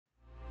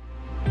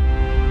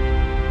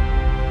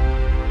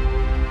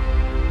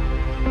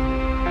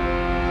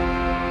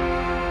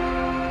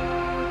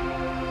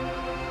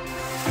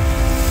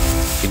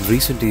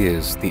recent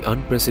years, the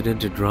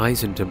unprecedented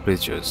rise in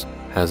temperatures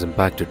has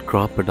impacted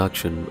crop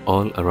production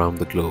all around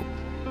the globe.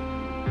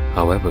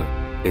 However,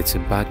 its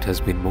impact has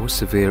been more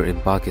severe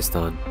in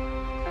Pakistan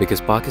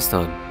because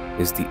Pakistan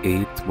is the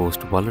 8th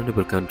most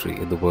vulnerable country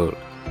in the world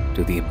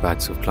to the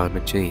impacts of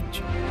climate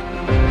change.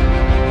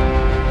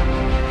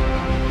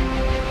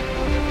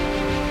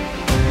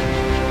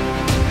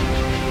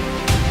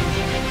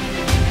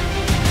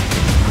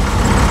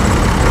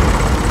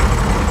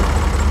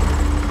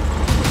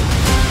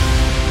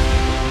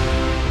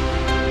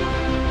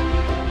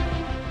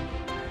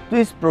 तो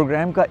इस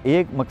programme का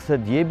एक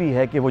मकसद ये भी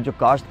है कि वो जो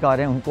काश्तकार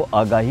हैं उनको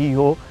आगाही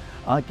हो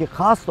कि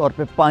ख़ास तौर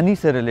पे पानी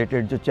से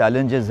रिलेटेड जो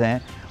चैलेंजेस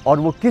हैं और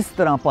वो किस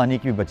तरह पानी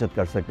की बचत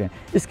कर सकते हैं।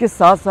 इसके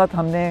साथ साथ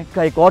हमने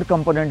का एक और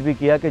कंपोनेंट भी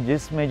किया कि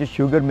जिसमें जो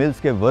शुगर मिल्स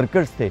के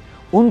वर्कर्स थे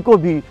उनको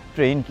भी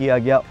ट्रेन किया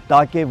गया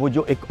ताकि वो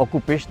जो एक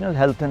ऑक्यूपेशनल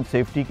हेल्थ एंड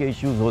सेफ्टी के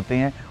इश्यूज़ होते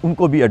हैं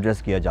उनको भी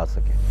एड्रेस किया जा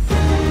सके।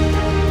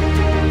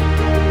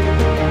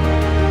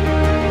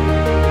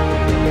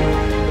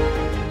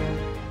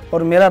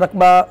 और मेरा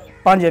रकबा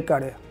 5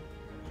 एकड़ है।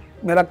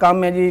 मेरा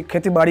काम है जी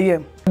खेती बाड़ी है।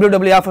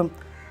 WWF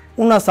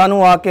उन्हें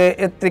सानू आके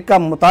ये तरीका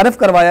मुतारिफ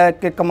करवाया है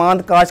कि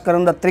कमांड काश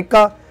करने का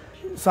तरीका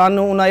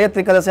सानू उन्हें यह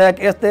तरीका दसा है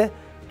कि इससे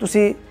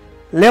तुसी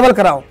लेवल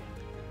कराओ।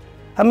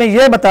 हमें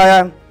यह बताया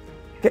है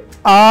कि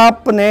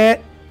आपने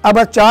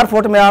अब 4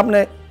 फुट में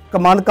आपने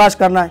कमांड काश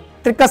करना है।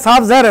 तरीका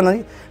साफ ज़ाहिर है ना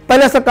जी।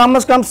 पहले से कम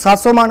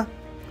 700 मन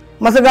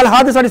मसल गल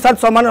हाथ साड़ी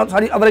 700 मन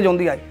सारी एवरेज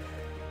होंगी आई।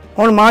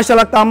 हुण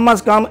माशाअल्लाह कम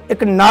अज़ कम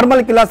एक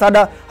नॉर्मल किला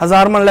साडा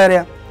 1000 मन ले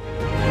रहा।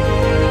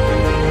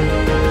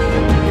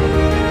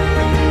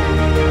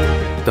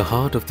 The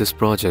heart of this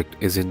project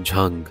is in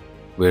Jhang,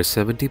 where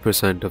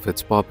 70% of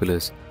its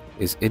populace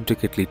is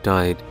intricately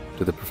tied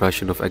to the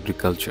profession of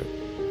agriculture.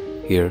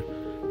 Here,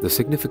 the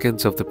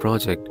significance of the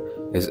project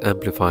is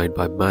amplified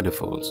by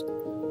manifolds,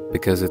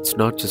 because it's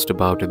not just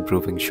about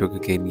improving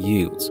sugarcane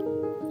yields,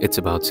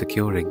 it's about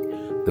securing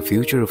the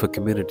future of a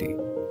community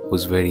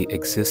whose very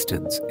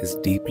existence is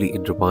deeply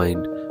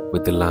intertwined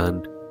with the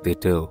land they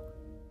till.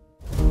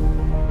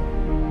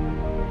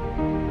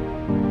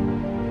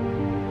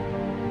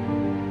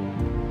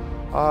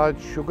 आज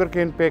sugar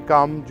cane पे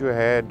काम जो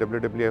है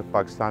WWF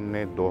Pakistan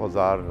ने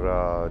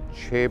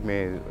 2006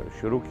 में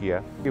शुरू किया।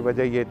 की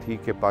वजह ये थी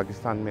कि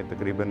पाकिस्तान में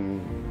तकरीबन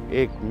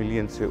 1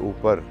 मिलियन से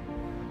ऊपर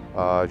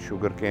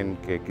शुगर केन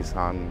के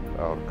किसान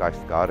और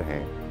काश्तकार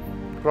हैं।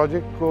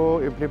 प्रोजेक्ट को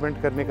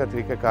इम्प्लीमेंट करने का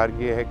तरीक़ाकार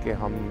ये है कि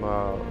हम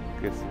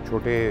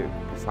छोटे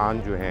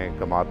किसान जो हैं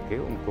कमात के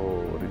उनको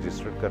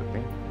रजिस्टर करते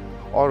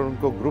हैं और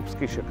उनको ग्रुप्स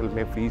की शक्ल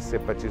में फ़ीस से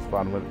 25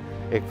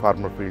 फार्मर एक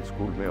फार्मर फील्ड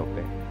स्कूल में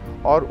होते हैं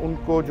और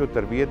उनको जो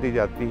तरबियत दी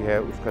जाती है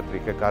उसका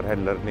तरीक़ाकार है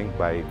learning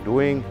by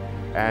doing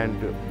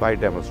and bye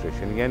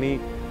demonstration. यानी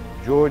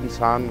जो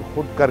इंसान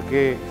खुद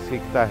करके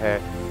सीखता है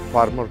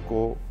फार्मर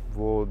को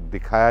वो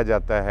दिखाया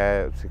जाता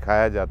है,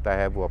 सिखाया जाता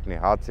है, वो अपने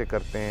हाथ से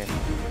करते हैं।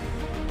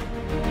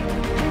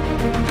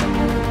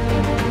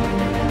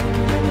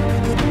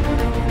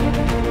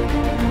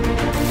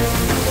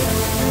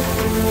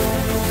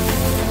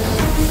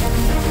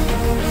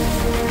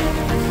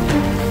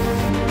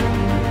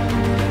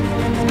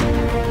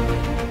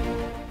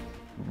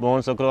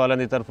 बोनसुक्रो वालों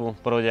की तरफों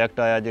प्रोजेक्ट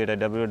आया जो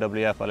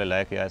WWF वाले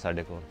लैके आए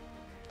साढ़े को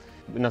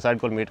इन्हें साढ़े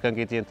को मीटिंग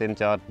की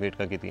 3-4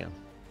 मीटिंग की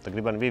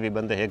तकरीबन 20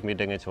 बंदे एक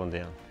मीटिंग होंगे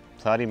हैं।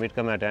 सारी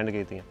मीटिंग मैं अटेंड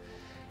की।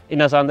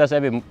 इन्हें सादा से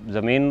भी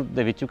जमीन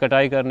के विचों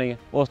कटाई करनी है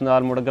उस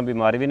नाल मुड़ के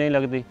बीमारी भी नहीं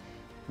लगती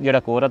जोड़ा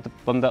कोरत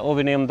पौंदा वह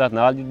भी नहीं आता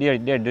नाल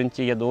 1.5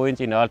 इंची या 2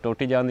 इंची नाल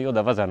टुट जाती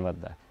वह वजन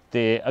बढ़ता है। तो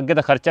अगे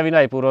तो खर्चा भी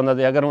ना पूरा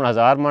होंगे। अगर हुण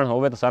 1000 मन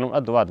हो तो सूँ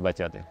अद्धो अद्ध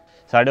बचा दे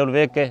साढ़े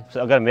वेख के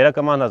अगर मेरा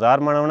कमांड 1000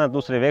 मन होना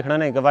दूसरे वेखना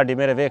नहीं गवाडी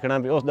मेरे वेखना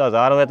भी उसका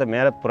 1000 हो तो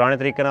मेरे पुराने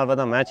तरीके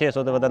वधा मैं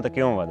 600 तो वधा तो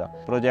क्यों वधा।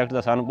 प्रोजेक्ट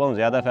का सूँ बहुत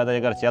ज़्यादा फायदा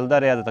अगर चलता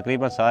रहा तो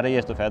तकरीबन सारे ही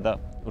इस तो फायदा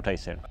उठाई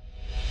सकते।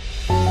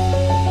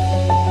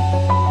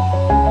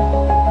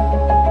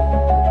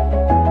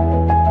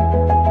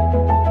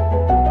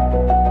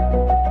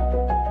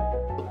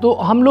 तो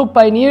हम लोग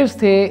पायनियर्स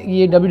थे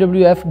ये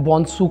WWF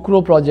बोनसुक्रो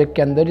प्रोजेक्ट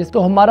के अंदर। तो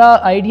हमारा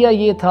आइडिया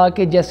ये था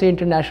कि जैसे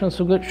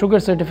इंटरनेशनल शुगर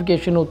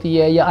सर्टिफिकेशन होती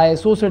है या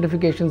ISO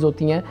सर्टिफिकेशंस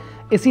होती हैं,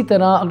 इसी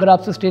तरह अगर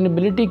आप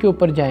सस्टेनेबिलिटी के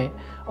ऊपर जाएं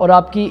और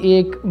आपकी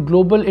एक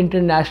ग्लोबल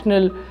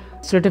इंटरनेशनल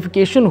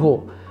सर्टिफिकेशन हो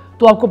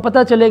तो आपको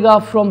पता चलेगा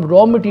from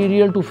raw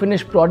material to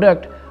finish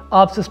product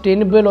आप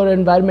सस्टेनेबल और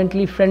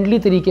एनवायरमेंटली फ्रेंडली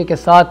तरीके के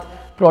साथ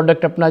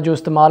प्रोडक्ट अपना जो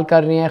इस्तेमाल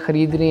कर रहे हैं,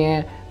 ख़रीद रहे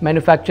हैं,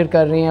 मैन्युफैक्चर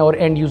कर रहे हैं और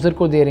एंड यूज़र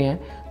को दे रहे हैं,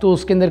 तो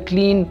उसके अंदर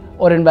क्लीन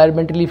और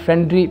एनवायरमेंटली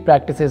फ्रेंडली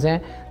प्रैक्टिसेस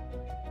हैं।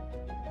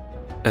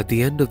 At the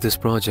end of this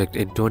project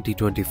in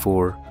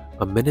 2024,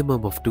 a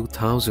minimum of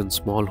 2,000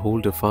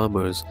 smallholder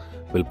farmers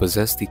will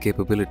possess the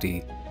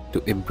capability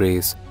to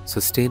embrace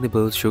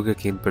sustainable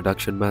sugarcane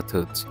production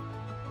methods,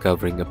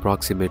 covering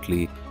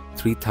approximately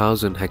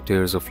 3,000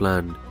 hectares of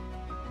land.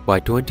 By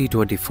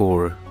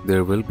 2024,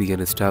 there will be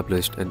an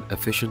established and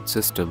efficient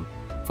system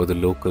for the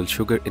local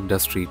sugar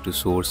industry to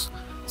source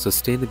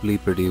sustainably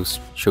produced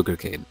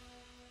sugarcane,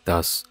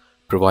 thus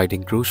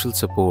providing crucial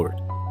support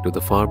to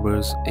the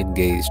farmers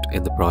engaged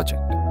in the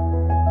project.